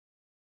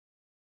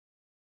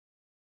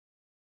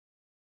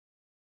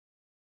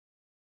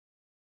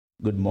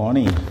Good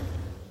morning.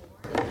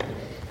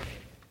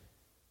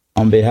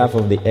 On behalf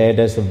of the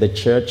elders of the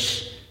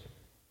church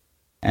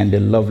and the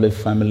lovely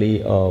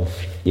family of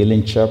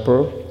Healing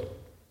Chapel,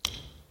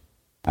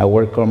 I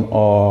welcome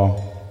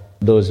all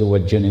those who are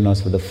joining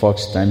us for the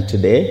first time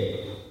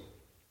today,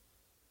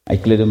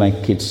 including my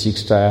kid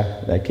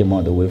sister that came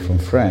all the way from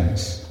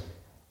France.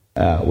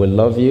 We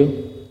love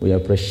you, we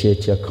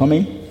appreciate your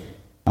coming,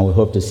 and we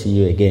hope to see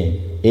you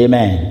again.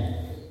 Amen.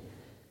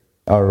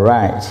 All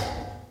right.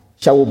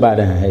 Shall we bow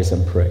our heads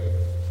and pray?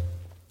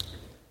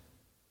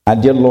 Our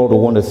dear Lord, we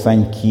want to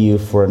thank you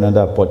for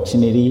another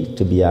opportunity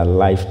to be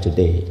alive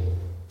today.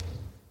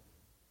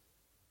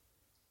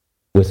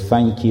 We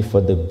thank you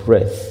for the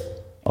breath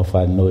of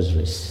our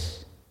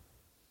nostrils.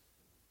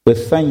 We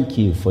thank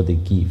you for the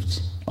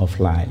gift of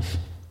life.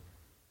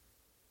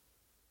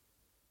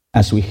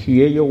 As we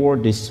hear your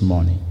word this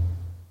morning,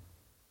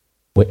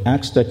 we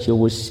ask that you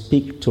will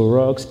speak to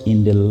us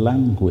in the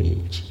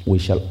language we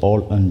shall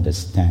all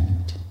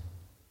understand.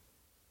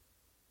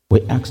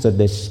 We ask that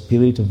the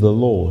Spirit of the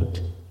Lord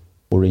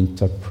will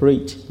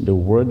interpret the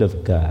Word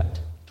of God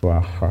to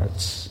our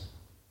hearts.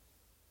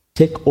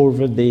 Take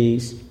over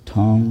this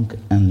tongue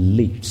and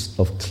lips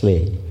of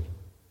clay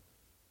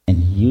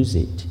and use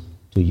it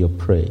to your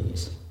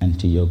praise and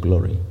to your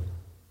glory.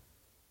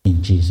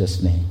 In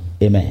Jesus' name,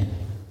 amen.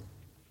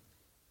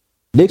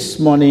 This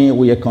morning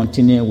we are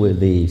continuing with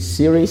the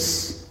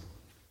series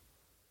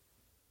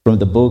from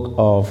the book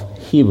of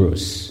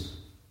Hebrews.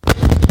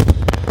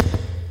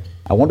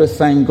 I want to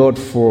thank God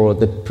for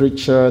the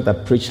preacher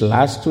that preached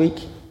last week.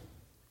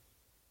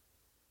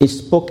 He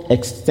spoke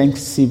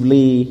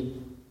extensively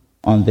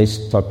on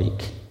this topic.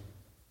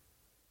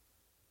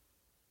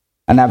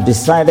 And I've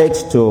decided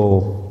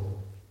to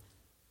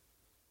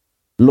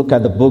look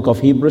at the book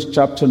of Hebrews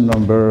chapter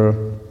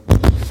number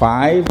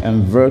 5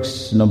 and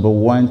verse number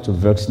 1 to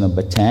verse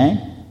number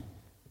 10.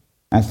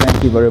 And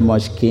thank you very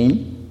much,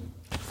 Kim,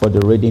 for the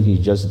reading he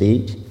just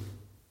did.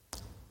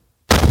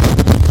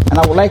 And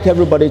I would like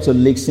everybody to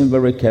listen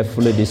very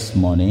carefully this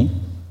morning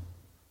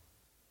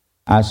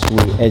as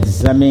we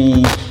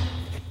examine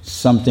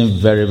something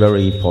very,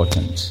 very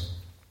important.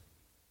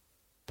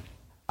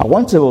 I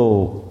want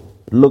to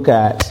look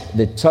at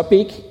the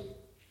topic,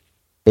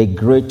 a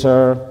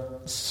greater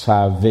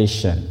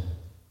salvation.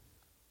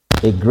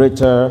 A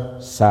greater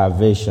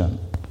salvation.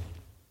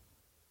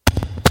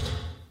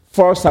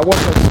 First, I want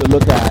us to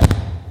look at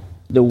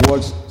the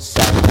word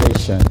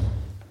salvation.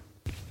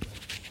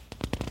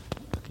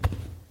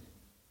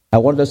 I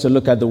want us to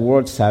look at the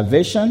word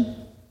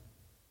salvation.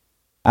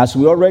 As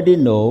we already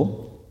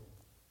know,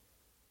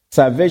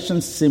 salvation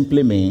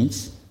simply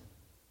means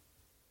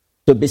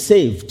to be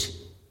saved.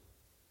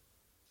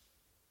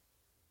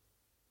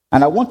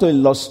 And I want to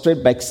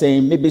illustrate by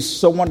saying maybe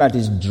someone that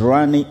is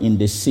drowning in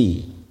the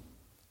sea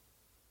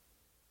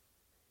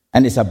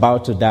and is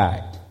about to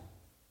die.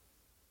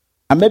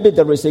 And maybe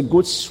there is a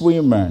good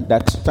swimmer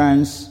that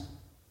stands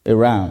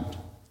around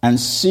and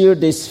sees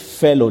this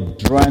fellow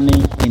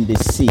drowning in the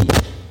sea.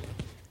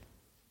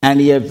 And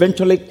he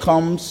eventually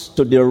comes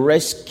to the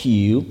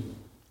rescue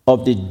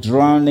of the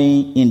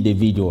drowning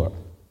individual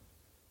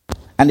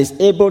and is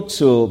able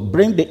to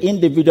bring the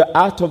individual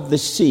out of the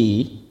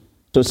sea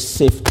to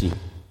safety.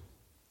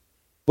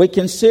 We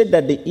can say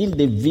that the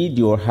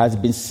individual has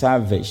been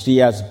salvaged. He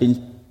has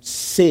been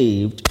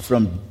saved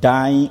from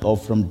dying or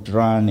from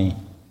drowning.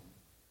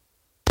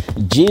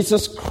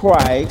 Jesus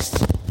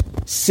Christ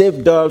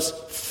saved us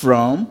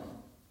from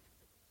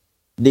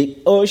the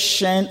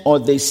ocean or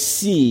the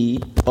sea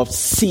of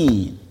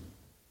sin.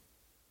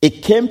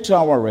 It came to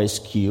our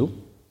rescue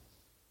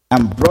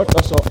and brought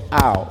us all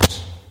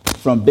out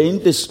from being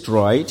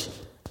destroyed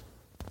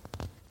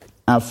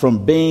and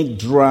from being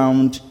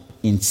drowned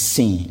in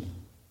sin.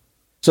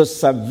 So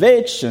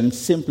salvation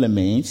simply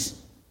means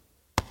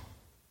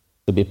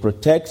to be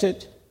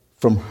protected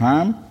from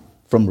harm,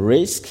 from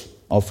risk,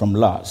 or from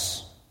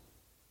loss.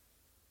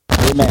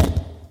 Amen.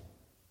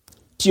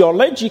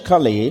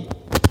 Theologically,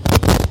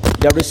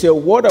 there is a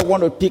word I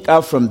want to pick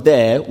out from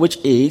there, which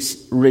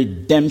is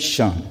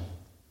redemption.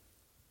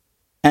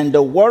 And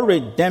the word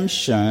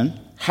redemption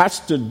has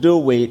to do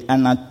with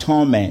an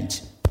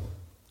atonement.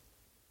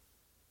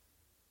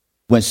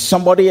 When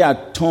somebody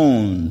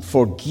atoned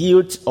for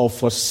guilt or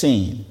for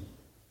sin,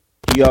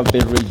 you have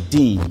been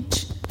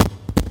redeemed.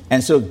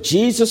 And so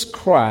Jesus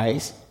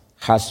Christ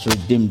has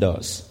redeemed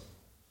us.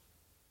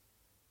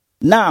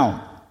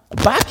 Now,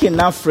 back in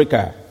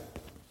Africa,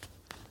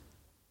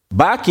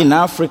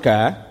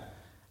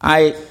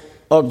 I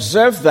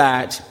observed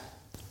that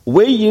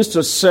we used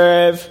to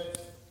serve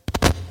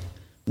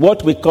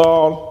what we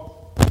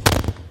call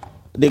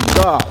the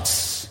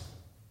gods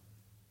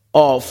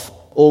of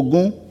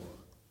Ogun.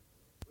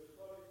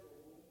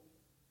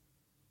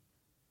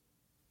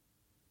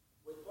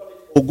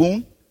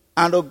 Ogun.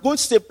 And Ogun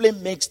simply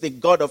makes the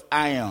god of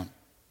iron.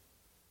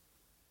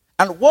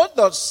 And what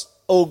does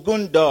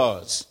Ogun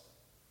does?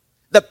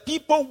 The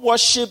people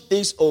worship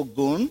this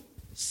Ogun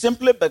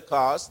simply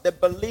because they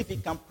believe he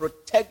can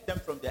protect them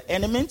from their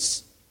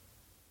enemies.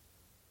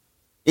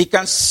 He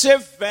can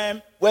save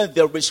them when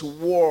there is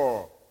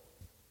war.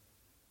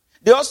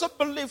 They also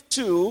believe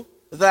too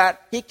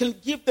that he can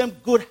give them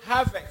good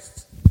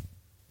harvest.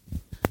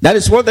 That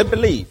is what they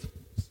believe.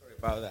 Sorry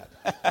about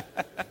that.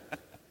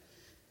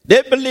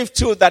 They believe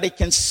too that he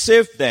can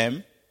save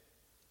them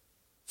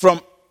from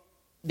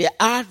their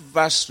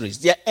adversaries,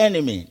 their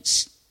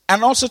enemies,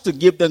 and also to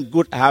give them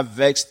good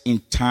harvest in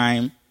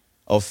time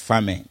of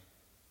famine.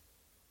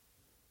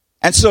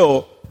 And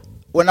so,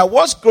 when I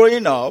was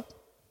growing up,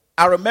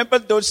 I remember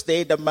those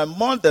days that my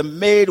mother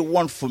made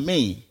one for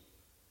me.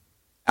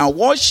 And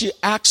what she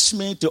asked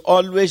me to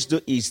always do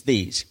is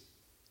this.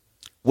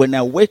 When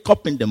I wake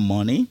up in the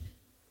morning,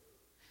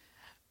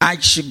 I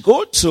should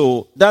go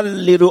to that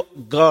little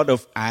god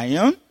of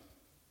iron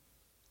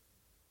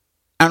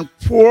and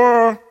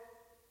pour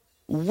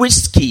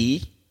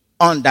whiskey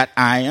on that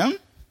iron,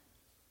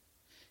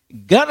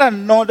 get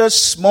another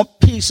small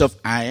piece of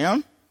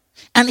iron,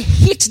 and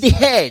hit the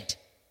head.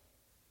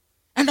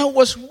 And I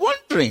was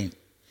wondering,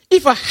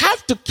 if I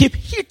have to keep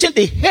hitting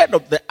the head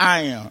of the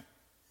iron,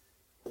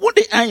 will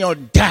the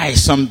iron die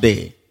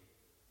someday?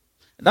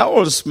 That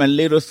was my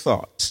little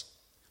thought.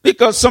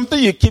 Because something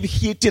you keep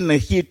hitting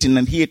and hitting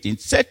and hitting,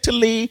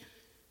 certainly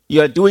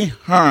you are doing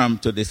harm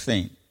to the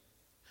thing.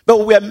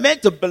 But we are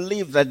meant to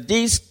believe that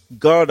this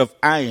God of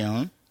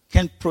iron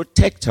can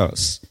protect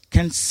us,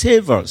 can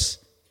save us.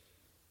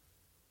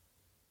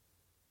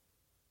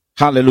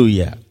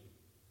 Hallelujah.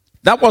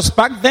 That was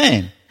back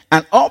then.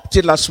 And up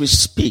till as we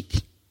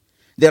speak,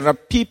 there are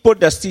people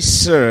that still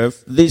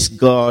serve this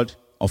God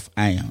of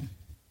iron.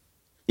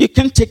 You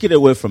can't take it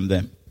away from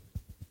them.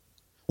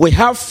 We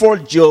have 4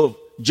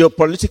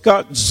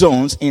 geopolitical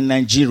zones in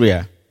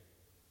Nigeria.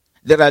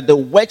 There are the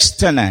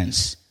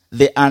Westerners.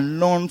 They are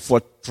known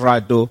for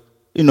tradition.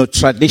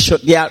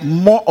 They are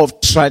more of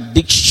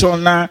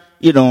traditional,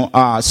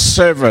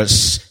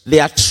 servers. They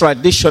are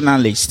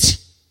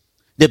traditionalists.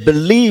 They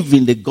believe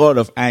in the God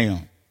of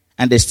iron.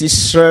 And they still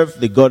serve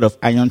the God of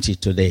iron till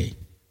today.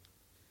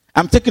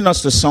 I'm taking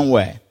us to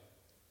somewhere.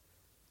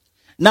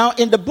 Now,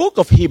 in the book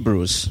of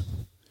Hebrews,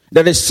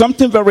 there is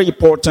something very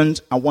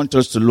important I want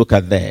us to look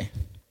at there.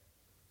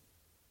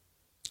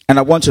 And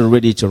I want to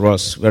read it to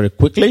us very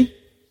quickly.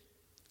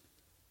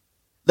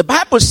 The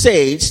Bible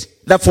says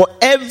that for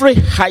every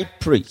high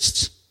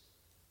priest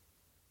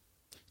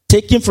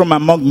taken from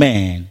among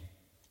men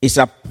is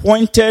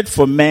appointed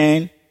for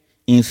men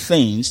in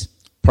things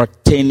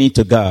pertaining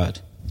to God,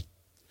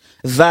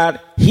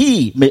 that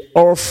he may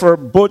offer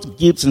both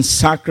gifts and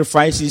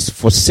sacrifices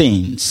for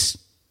sins.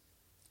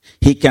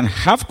 He can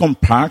have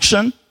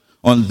compassion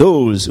on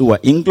those who are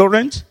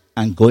ignorant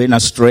and going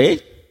astray,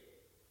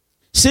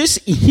 since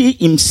he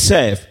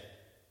himself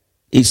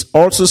is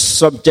also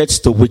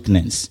subject to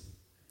weakness.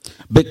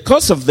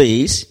 Because of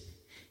this,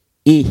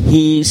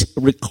 he is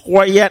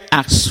required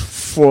as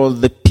for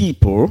the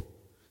people,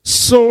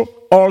 so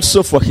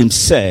also for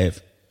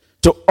himself,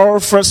 to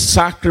offer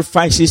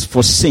sacrifices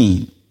for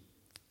sin.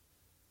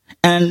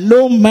 And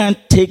no man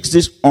takes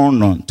this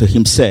honor to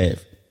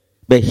himself,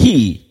 but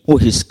he who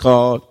is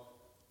called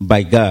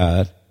by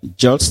God,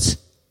 just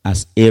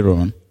as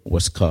Aaron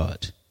was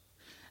called.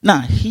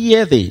 Now,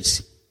 hear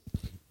this.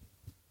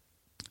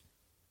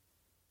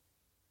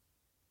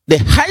 The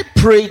high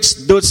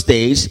priest those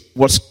days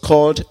was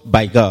called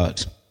by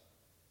God.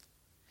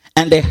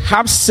 And they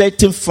have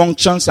certain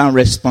functions and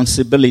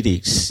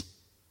responsibilities.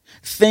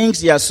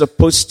 Things they are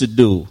supposed to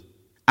do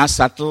as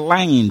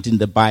outlined in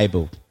the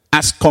Bible,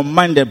 as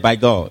commanded by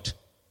God.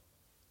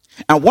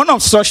 And one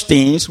of such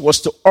things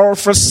was to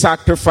offer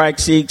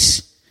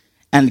sacrifices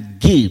and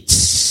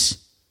gifts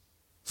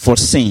for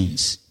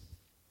sins.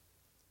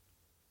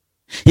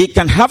 He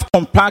can have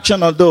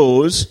compassion on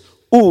those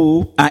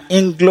who are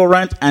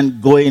ignorant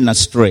and going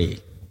astray.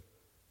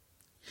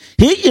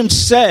 He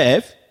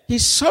himself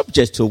is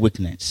subject to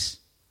weakness,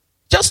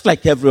 just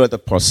like every other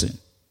person.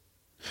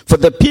 For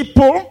the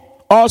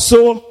people,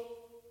 also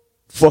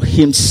for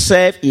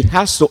himself, he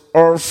has to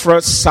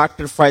offer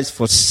sacrifice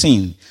for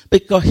sin,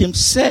 because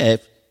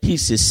himself,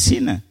 he's a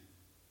sinner.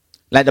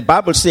 Like the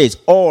Bible says,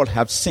 all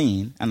have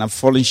sinned and have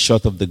fallen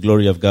short of the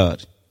glory of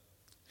God.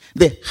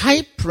 The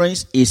high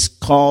priest is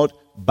called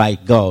by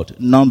God,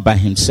 not by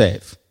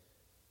himself.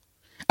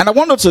 And I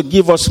wanted to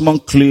give us one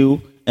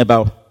clue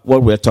about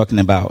what we're talking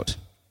about.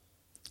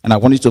 And I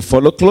want you to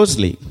follow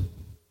closely.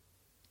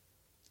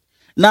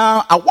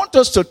 Now, I want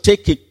us to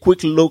take a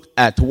quick look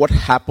at what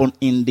happened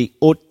in the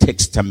Old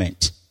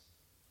Testament.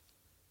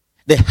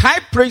 The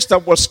high priest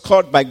that was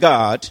called by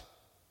God,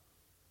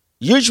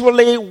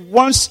 usually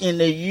once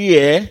in a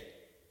year,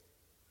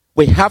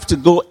 we have to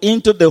go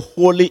into the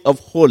Holy of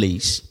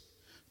Holies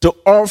to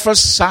offer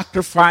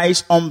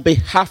sacrifice on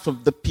behalf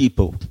of the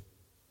people.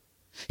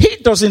 He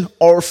doesn't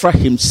offer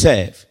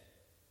himself,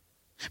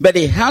 but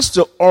he has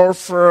to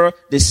offer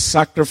the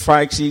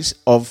sacrifices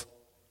of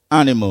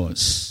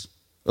animals,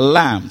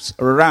 lambs,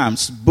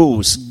 rams,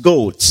 bulls,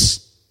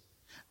 goats.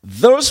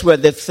 Those were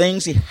the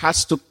things he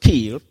has to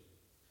kill,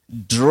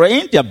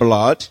 drain their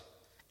blood,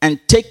 and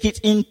take it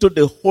into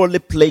the holy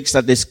place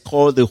that is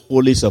called the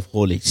Holies of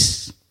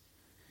Holies.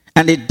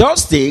 And it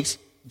does this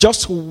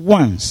just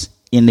once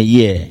in a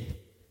year.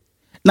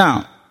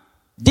 Now,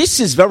 this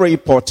is very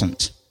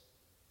important.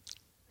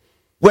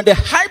 When the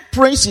high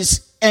priest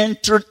is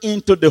entered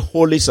into the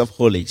holies of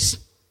holies,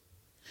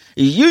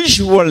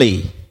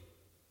 usually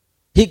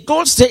he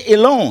goes there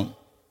alone.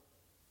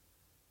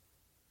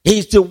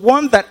 He's the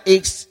one that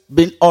has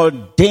been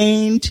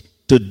ordained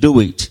to do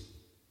it.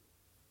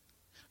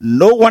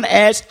 No one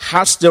else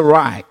has the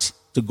right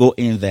to go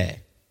in there.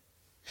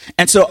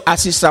 And so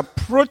as he's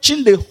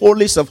approaching the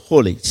holies of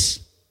holies,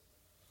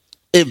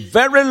 a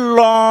very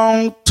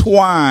long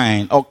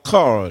twine or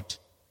cord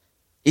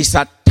is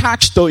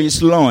attached to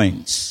his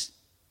loins.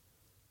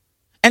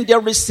 And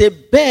there is a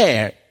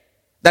bear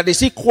that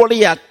is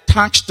equally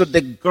attached to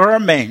the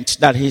garment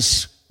that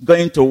he's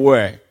going to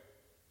wear.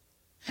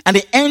 And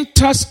he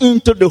enters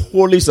into the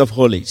holies of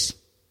holies.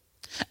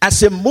 As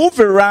he moves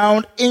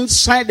around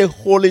inside the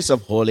holies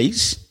of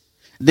holies,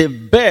 the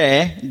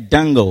bear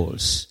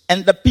dangles,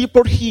 and the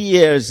people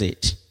hears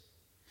it.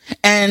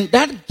 And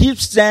that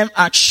gives them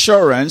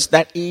assurance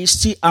that he is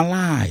still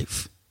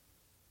alive.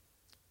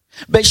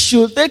 But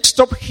should they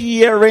stop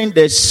hearing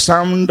the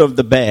sound of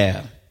the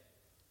bear,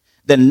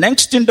 the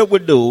next thing they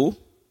will do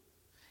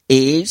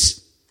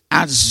is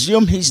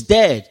assume he's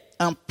dead,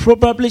 and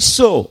probably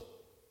so.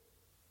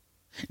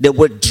 They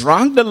will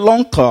drag the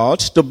long cord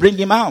to bring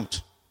him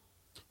out.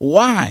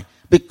 Why?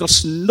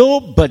 Because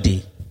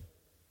nobody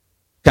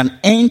can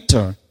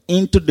enter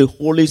into the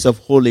holies of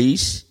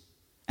holies,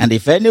 and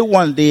if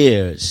anyone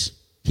dares,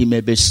 he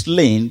may be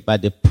slain by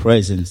the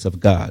presence of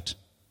God.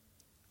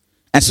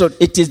 And so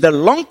it is the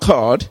long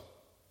cord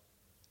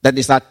that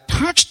is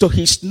attached to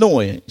his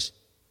loins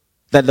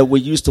that they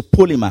will use to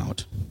pull him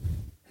out.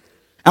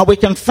 And we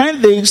can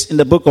find this in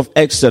the book of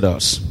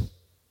Exodus.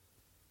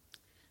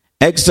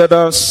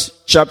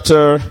 Exodus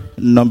chapter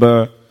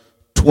number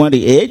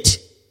 28,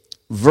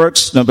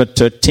 verse number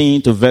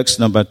 13 to verse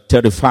number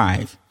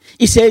 35.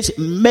 It says,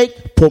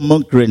 make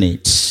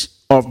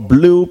pomegranates of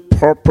blue,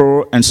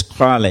 purple, and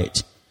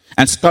scarlet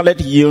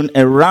hewn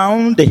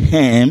around the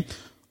hem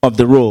of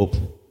the robe,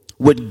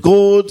 with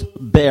gold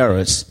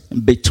bearers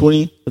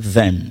between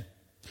them.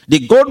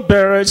 The gold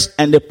bearers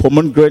and the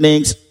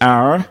pomegranates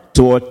are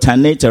to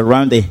alternate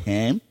around the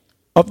hem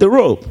of the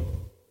robe.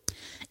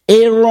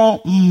 Aaron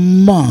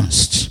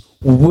must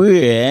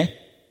wear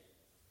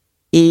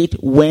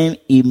it when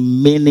he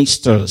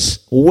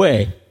ministers.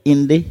 Where?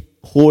 In the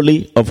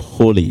Holy of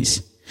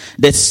Holies.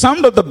 The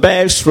sound of the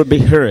bells will be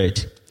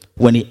heard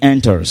when he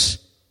enters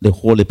the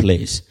holy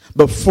place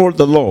before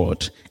the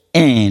Lord,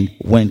 and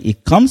when he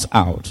comes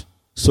out,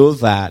 so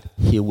that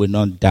he will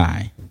not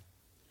die.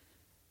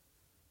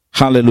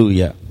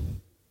 Hallelujah.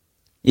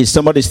 Is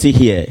somebody still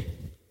here?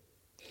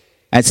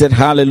 I said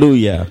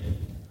hallelujah.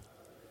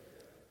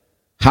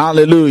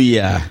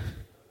 Hallelujah.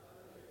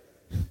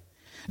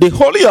 The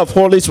Holy of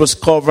Holies was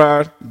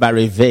covered by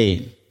a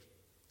veil.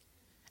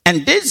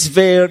 And this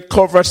veil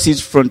covers it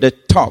from the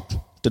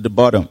top to the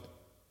bottom.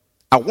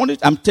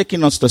 I'm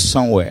taking us to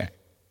somewhere.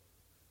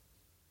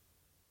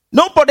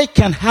 Nobody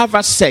can have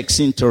access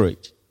into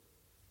it.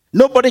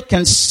 Nobody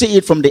can see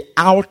it from the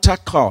outer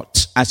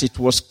court, as it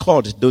was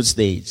called those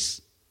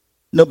days.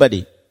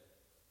 Nobody.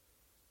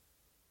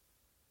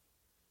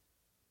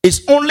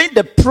 It's only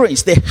the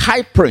priest, the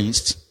high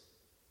priest,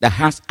 that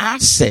has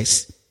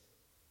access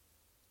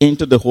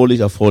into the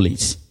Holy of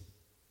Holies.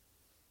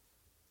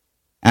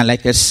 And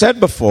like I said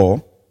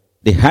before,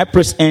 the high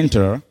priest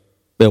enter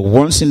but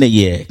once in a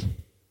year.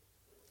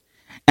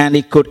 And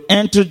he could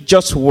enter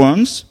just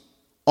once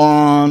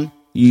on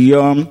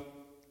Yom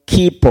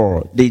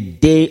Kippur, the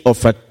day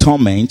of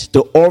atonement,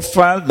 to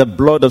offer the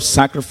blood of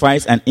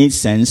sacrifice and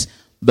incense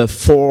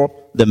before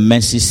the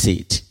mercy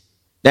seat.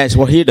 That's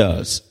what he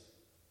does.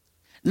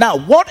 Now,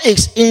 what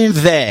is in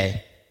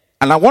there?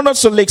 And I want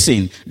us to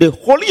listen. The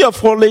Holy of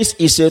Holies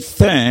is a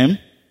term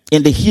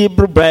in the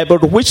Hebrew Bible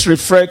which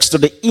refers to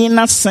the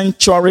inner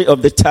sanctuary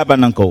of the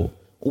tabernacle,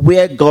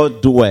 where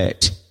God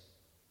dwelt.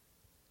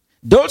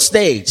 Those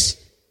days,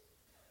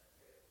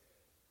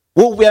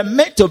 we were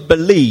made to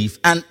believe,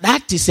 and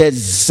that is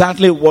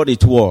exactly what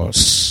it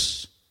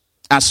was,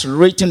 as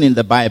written in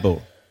the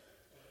Bible,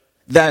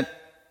 that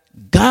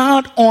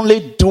God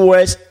only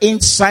dwells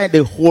inside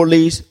the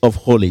holies of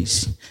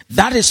holies.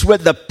 That is where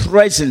the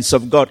presence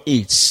of God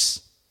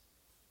is.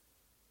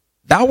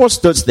 That was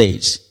those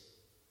days.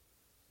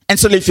 And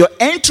so if you're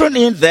entering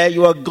in there,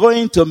 you are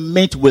going to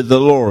meet with the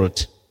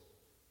Lord.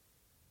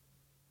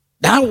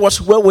 That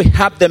was where we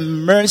had the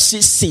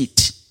mercy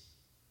seat.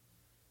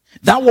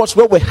 That was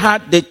where we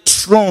had the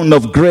throne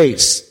of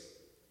grace.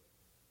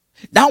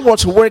 That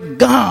was where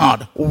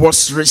God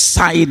was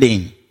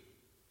residing.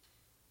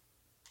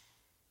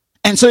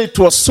 And so it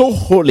was so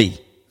holy.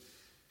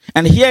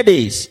 And here it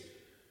is.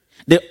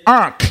 The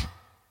ark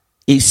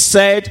is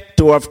said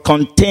to have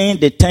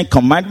contained the 10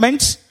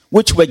 commandments,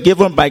 which were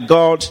given by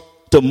God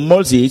to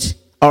Moses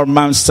on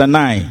Mount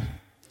Sinai.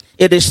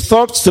 It is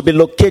thought to be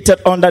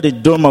located under the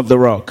dome of the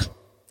rock.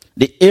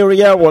 The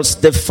area was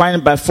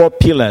defined by 4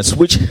 pillars,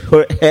 which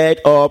held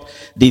up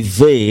the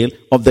veil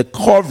of the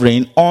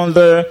covering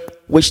under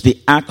which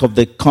the Ark of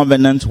the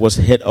Covenant was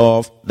held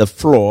off the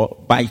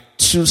floor by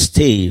 2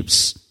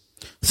 staves.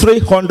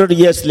 300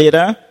 years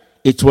later,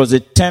 it was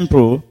a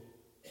temple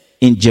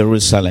in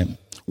Jerusalem,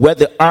 where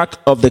the Ark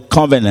of the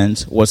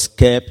Covenant was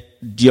kept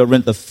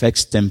during the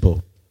first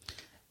temple.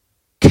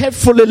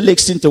 Carefully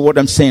listen to what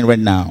I'm saying right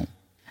now.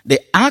 The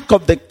Ark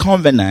of the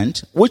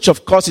Covenant, which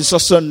of course is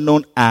also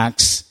known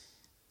as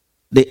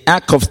the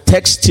Ark of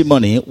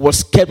Testimony,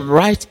 was kept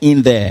right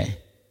in there.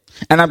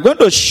 And I'm going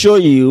to show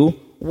you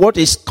what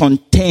is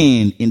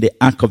contained in the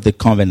Ark of the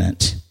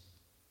Covenant.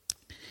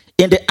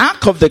 In the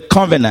Ark of the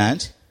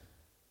Covenant,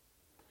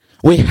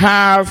 we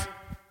have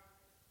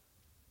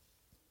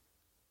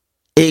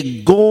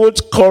a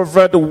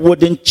gold-covered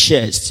wooden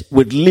chest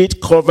with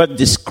lid cover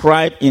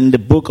described in the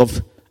book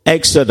of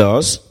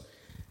Exodus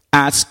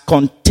as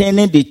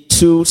containing the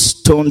 2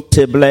 stone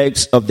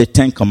tablets of the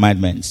 10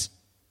 Commandments.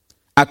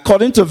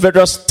 According to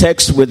various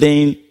texts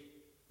within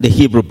the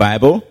Hebrew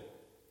Bible,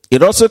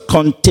 it also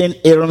contained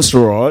Aaron's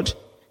rod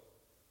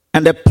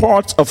and a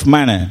pot of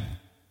manna.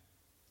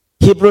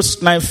 Hebrews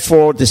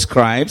 9:4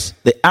 describes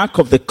the Ark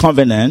of the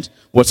Covenant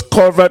was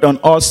covered on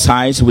all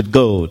sides with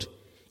gold,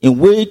 in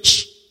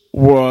which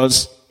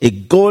was a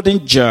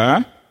golden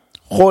jar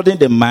holding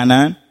the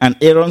manna and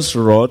Aaron's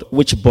rod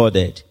which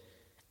budded,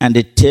 and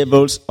the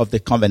tables of the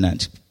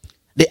covenant.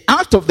 The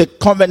Ark of the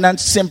Covenant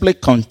simply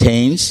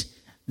contains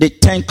the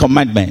 10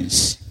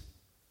 Commandments,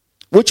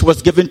 which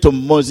was given to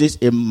Moses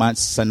in Mount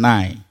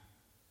Sinai.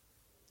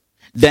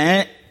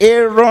 Then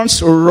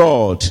Aaron's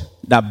rod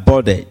that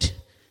budded,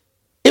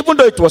 even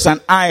though it was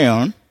an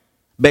iron,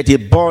 but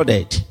it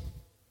budded.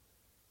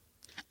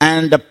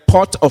 And the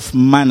pot of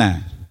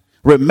manna.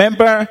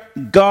 Remember,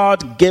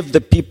 God gave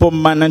the people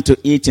manna to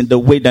eat in the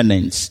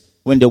wilderness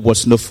when there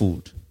was no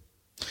food.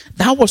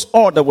 That was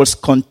all that was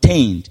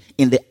contained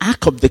in the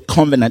Ark of the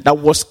Covenant that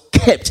was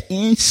kept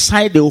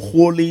inside the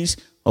holies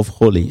of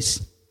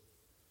holies.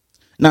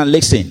 Now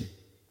listen.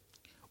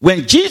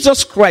 When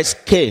Jesus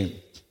Christ came,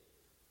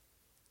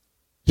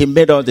 he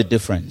made all the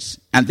difference.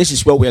 And this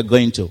is where we are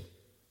going to.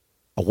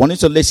 I want you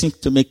to listen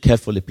to me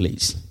carefully,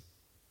 please.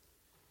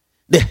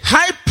 The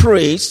high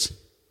priest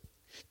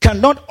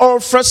cannot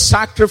offer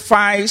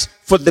sacrifice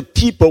for the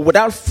people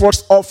without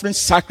first offering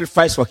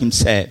sacrifice for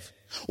himself.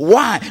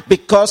 Why?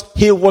 Because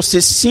he was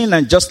a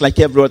sinner just like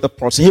every other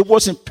person. He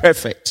wasn't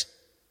perfect.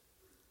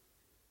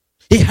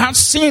 He had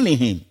sin in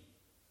him.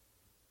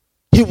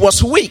 He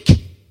was weak.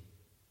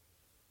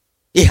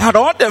 He had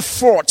all the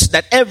faults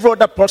that every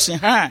other person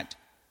had.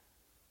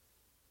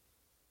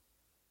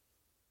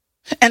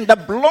 And the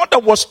blood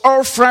that was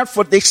offered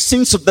for the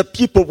sins of the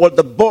people was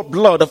the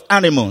blood of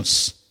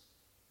animals.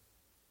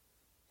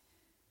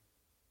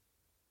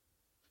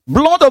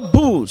 Blood of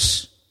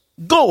bulls,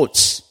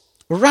 goats,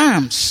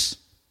 rams.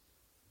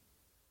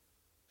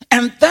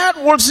 And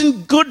that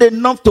wasn't good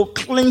enough to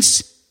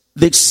cleanse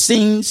the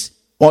sins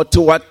or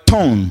to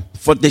atone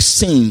for the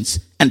sins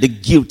and the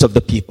guilt of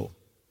the people.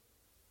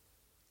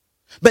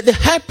 But the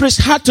high priest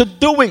had to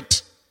do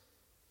it.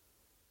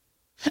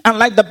 And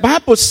like the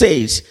Bible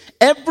says,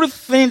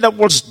 everything that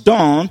was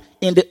done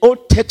in the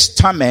Old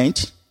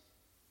Testament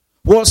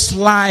was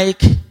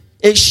like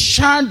a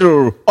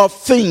shadow of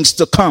things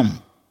to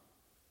come.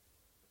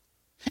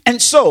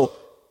 And so,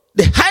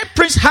 the high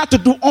priest had to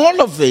do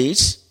all of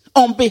this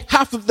on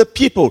behalf of the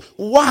people.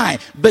 Why?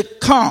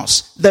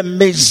 Because the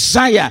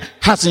Messiah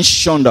hasn't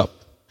shown up.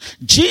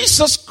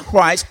 Jesus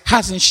Christ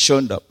hasn't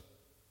shown up.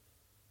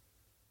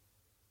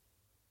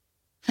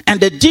 And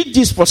they did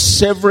this for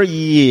several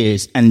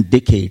years and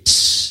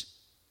decades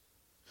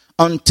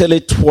until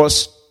it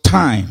was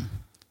time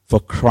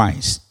for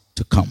Christ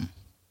to come.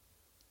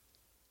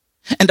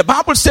 And the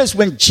Bible says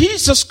when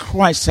Jesus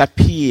Christ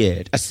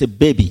appeared as a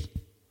baby,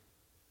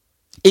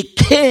 he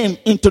came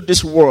into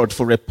this world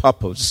for a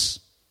purpose.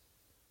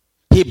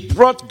 He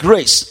brought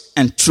grace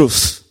and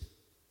truth.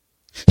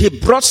 He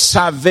brought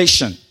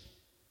salvation.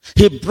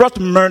 He brought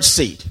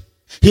mercy.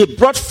 He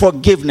brought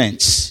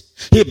forgiveness.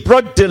 He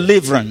brought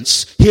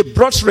deliverance. He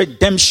brought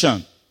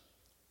redemption.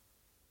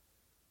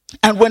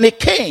 And when he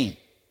came,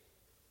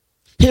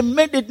 he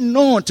made it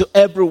known to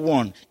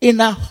everyone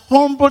in a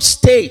humble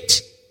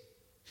state.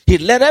 He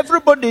let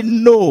everybody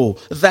know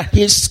that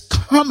his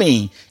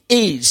coming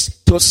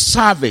is to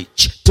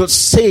salvage, to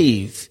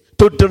save,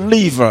 to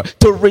deliver,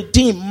 to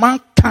redeem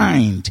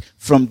mankind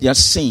from their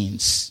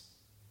sins.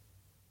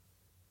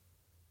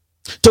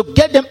 To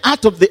get them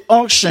out of the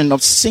ocean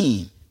of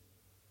sin.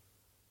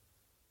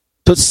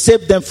 To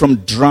save them from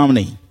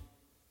drowning.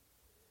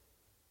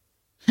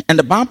 And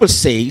the Bible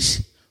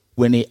says,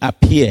 when he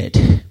appeared,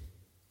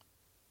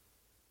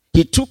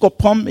 he took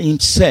upon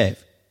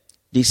himself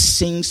the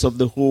sins of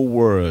the whole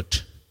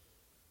world.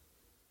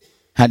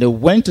 And he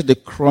went to the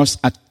cross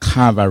at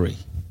Calvary.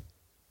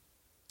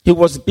 He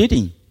was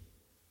beaten.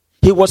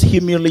 He was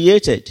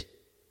humiliated.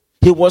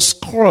 He was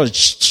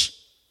scourged.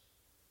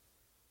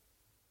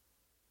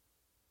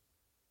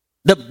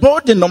 The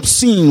burden of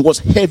sin was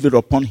heavy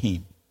upon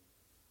him.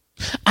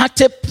 At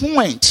a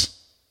point,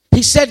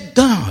 he said,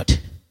 God,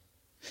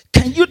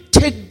 can you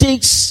take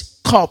this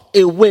cup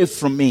away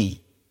from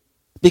me?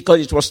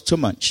 Because it was too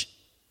much.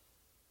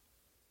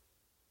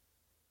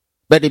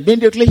 But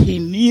immediately he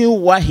knew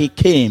why he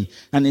came.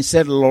 And he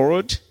said,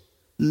 Lord,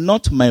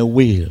 not my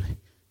will,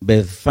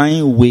 but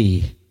thine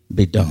will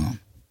be done.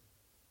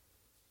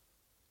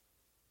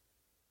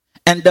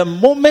 And the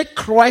moment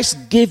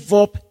Christ gave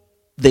up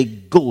the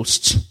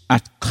ghost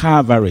at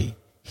Calvary,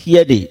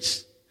 here it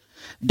is.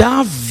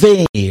 That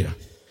veil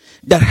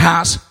that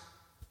has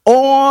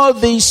all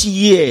these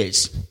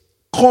years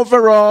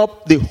covered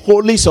up the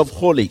holies of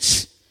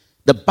holies.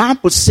 The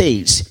Bible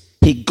says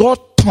he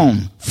got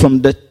torn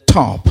from the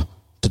top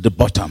to the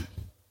bottom.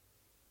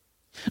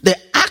 The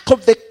Ark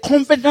of the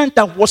Covenant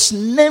that was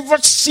never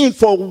seen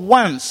for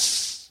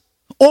once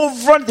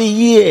over the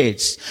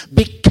years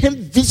became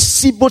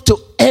visible to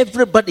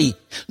everybody.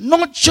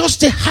 Not just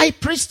the high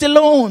priest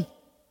alone,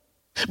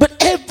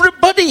 but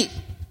everybody.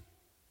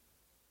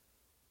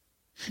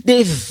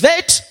 The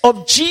death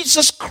of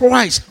Jesus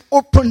Christ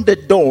opened the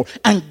door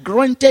and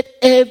granted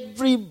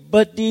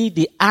everybody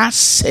the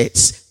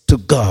access to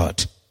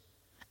God.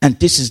 And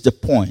this is the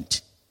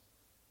point.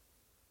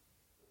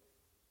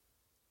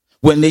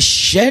 When they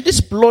shed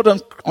his blood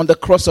on the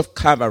cross of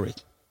Calvary,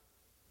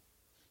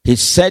 he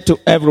said to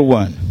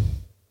everyone,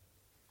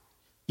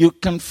 you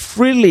can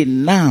freely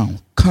now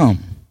come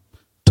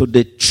to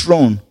the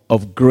throne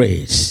of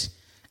grace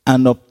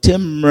and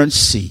obtain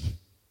mercy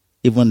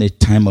even in a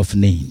time of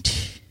need.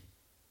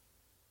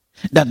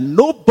 That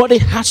nobody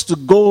has to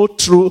go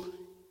through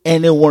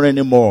anyone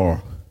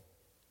anymore.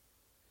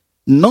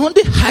 Not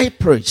the high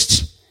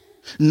priest,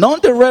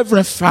 not the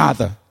reverend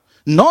father,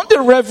 not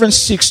the reverend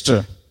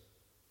sister,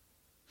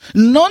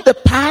 not the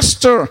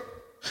pastor,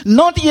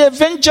 not the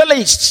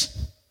evangelist.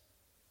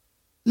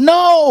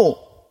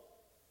 No.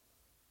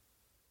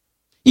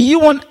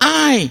 You and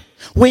I,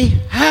 we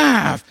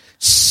have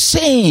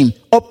same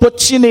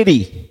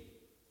opportunity.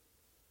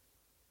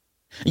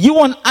 You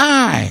and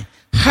I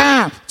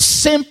have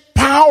same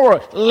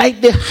power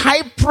like the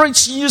high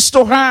priest used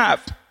to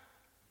have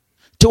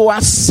to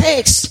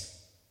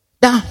access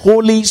the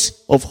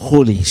holies of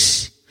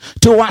holies,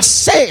 to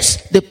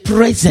access the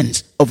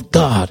presence of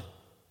God,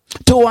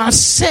 to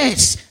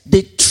access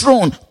the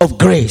throne of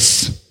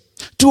grace,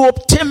 to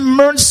obtain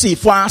mercy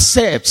for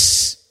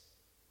ourselves,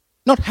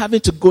 not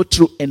having to go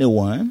through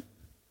anyone,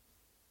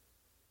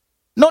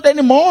 not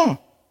anymore,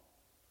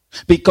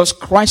 because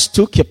Christ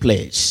took your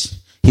place.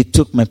 He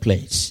took my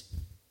place.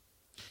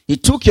 He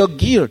took your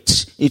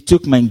guilt. He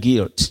took my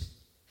guilt.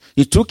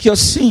 He took your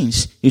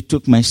sins. He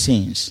took my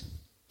sins.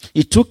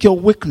 He took your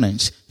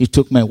weakness. He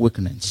took my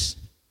weakness.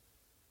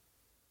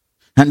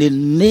 And he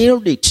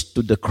nailed it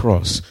to the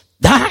cross.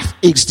 That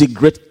is the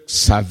great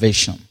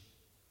salvation.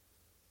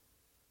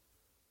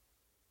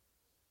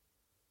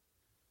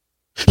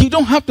 You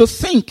don't have to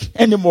think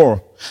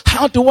anymore.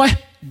 How do I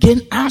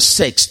gain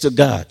access to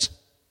God?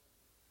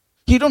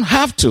 You don't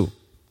have to.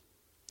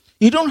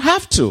 You don't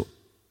have to.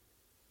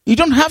 You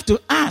don't have to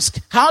ask,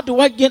 how do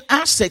I gain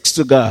access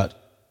to God?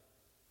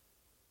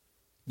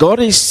 God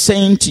is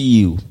saying to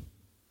you,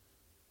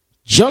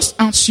 just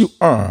as you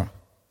are,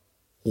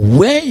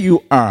 where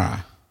you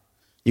are,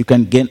 you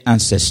can gain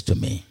access to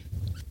me.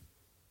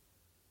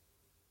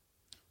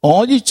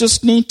 All you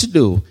just need to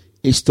do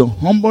is to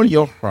humble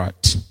your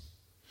heart.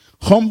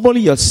 Humble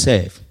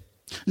yourself.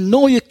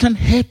 No, you can't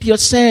help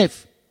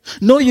yourself.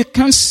 No, you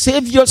can't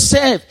save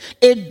yourself.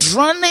 A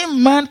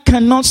drowning man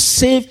cannot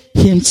save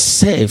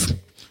himself.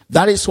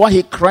 That is why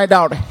he cried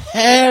out,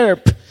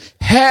 help,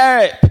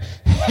 help,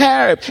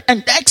 help.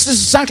 And that's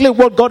exactly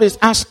what God is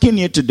asking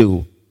you to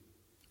do.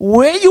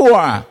 Where you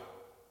are,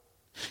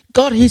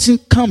 God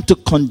hasn't come to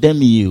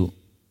condemn you.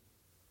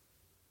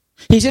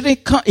 He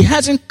didn't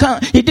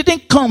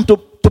come to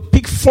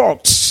pick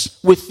faults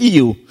with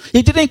you.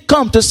 He didn't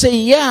come to say,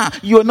 yeah,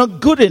 you're not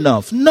good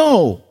enough.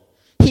 No.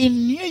 He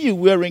knew you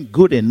weren't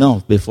good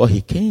enough before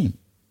he came.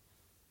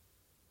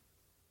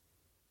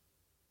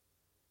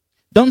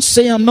 Don't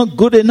say I'm not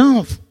good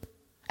enough.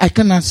 I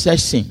cannot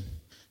sing.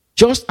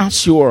 Just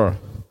as you are.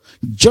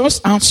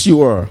 Just as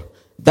you are.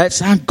 That's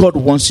how God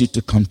wants you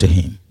to come to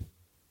him.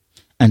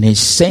 And he's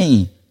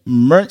saying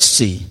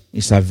mercy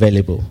is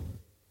available.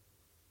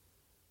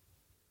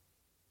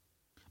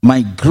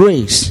 My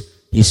grace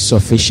is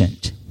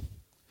sufficient.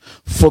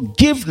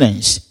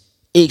 Forgiveness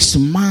is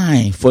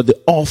mine for the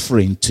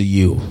offering to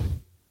you.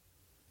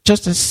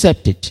 Just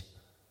accept it.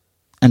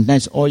 And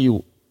that's all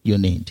you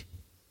need.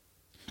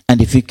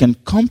 And if you can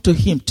come to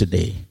him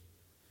today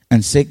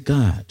and say,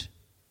 God,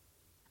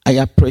 I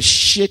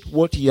appreciate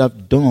what you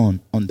have done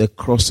on the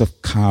cross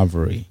of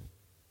Calvary.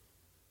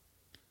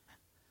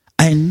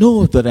 I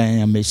know that I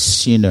am a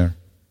sinner.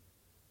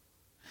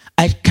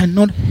 I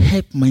cannot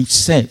help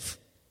myself.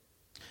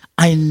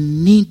 I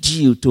need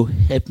you to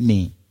help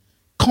me.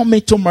 Come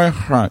into my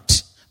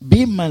heart.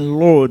 Be my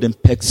Lord and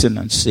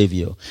personal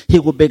Savior. He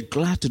will be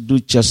glad to do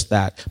just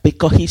that.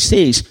 Because he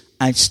says,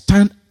 I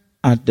stand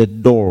at the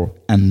door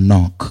and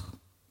knock.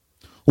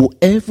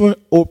 Whoever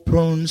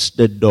opens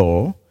the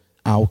door,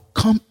 I'll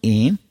come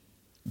in,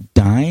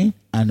 dine,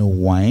 and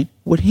wine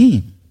with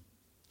him.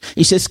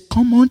 He says,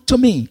 come unto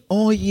me,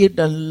 all ye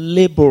that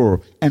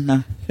labor and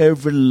are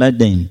heavy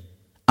laden.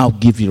 I'll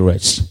give you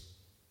rest.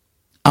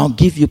 I'll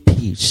give you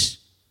peace.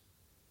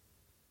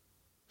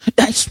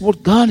 That's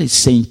what God is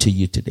saying to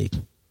you today.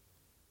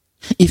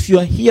 If you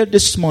are here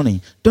this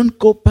morning, don't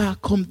go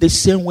back home the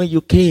same way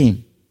you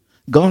came.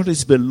 God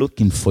has been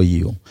looking for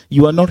you.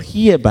 You are not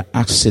here by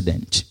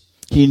accident.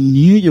 He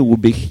knew you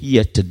would be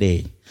here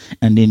today.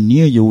 And he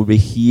knew you would be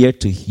here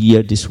to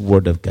hear this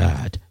word of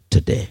God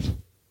today.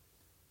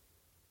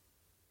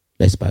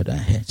 Let's bow our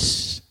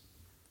heads.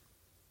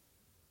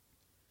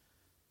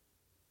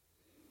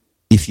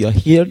 If you're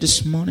here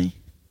this morning,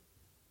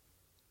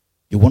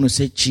 you want to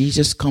say,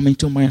 Jesus, come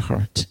into my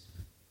heart.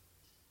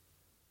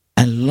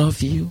 I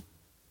love you.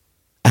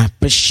 I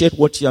appreciate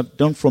what you have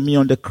done for me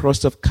on the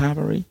cross of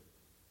Calvary.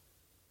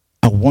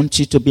 I want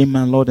you to be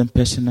my Lord and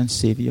personal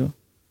Savior.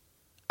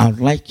 I'd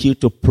like you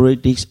to pray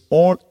this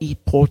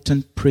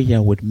all-important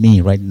prayer with me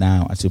right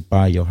now as you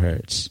bow your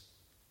heads.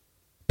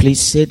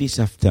 Please say this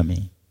after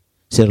me.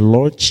 Say,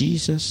 Lord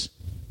Jesus,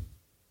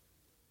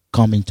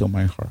 come into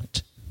my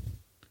heart.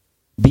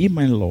 Be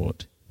my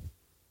Lord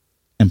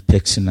and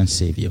personal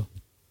Savior.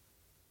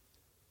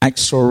 I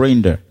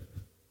surrender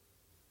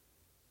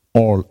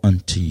all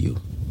unto you.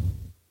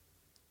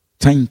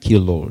 Thank you,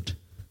 Lord,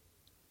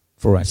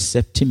 for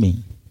accepting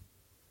me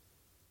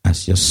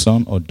as your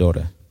son or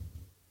daughter.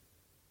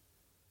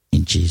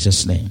 In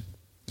Jesus' name.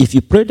 If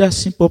you pray that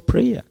simple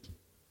prayer,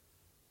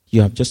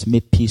 you have just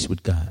made peace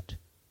with God.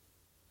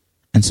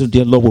 And so,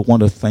 dear Lord, we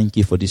want to thank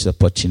you for this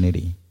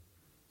opportunity.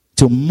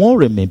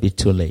 Tomorrow may be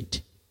too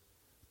late.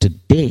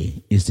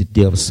 Today is the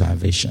day of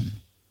salvation.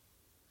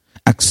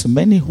 As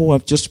many who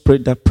have just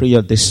prayed that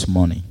prayer this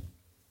morning,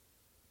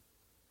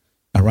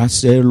 I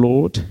ask, dear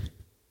Lord,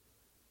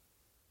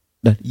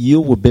 that you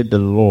will be the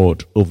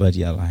Lord over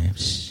their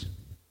lives.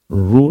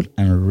 Rule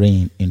and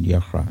reign in their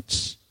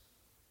hearts.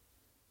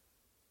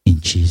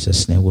 In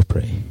Jesus' name we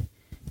pray.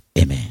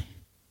 Amen.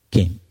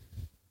 King.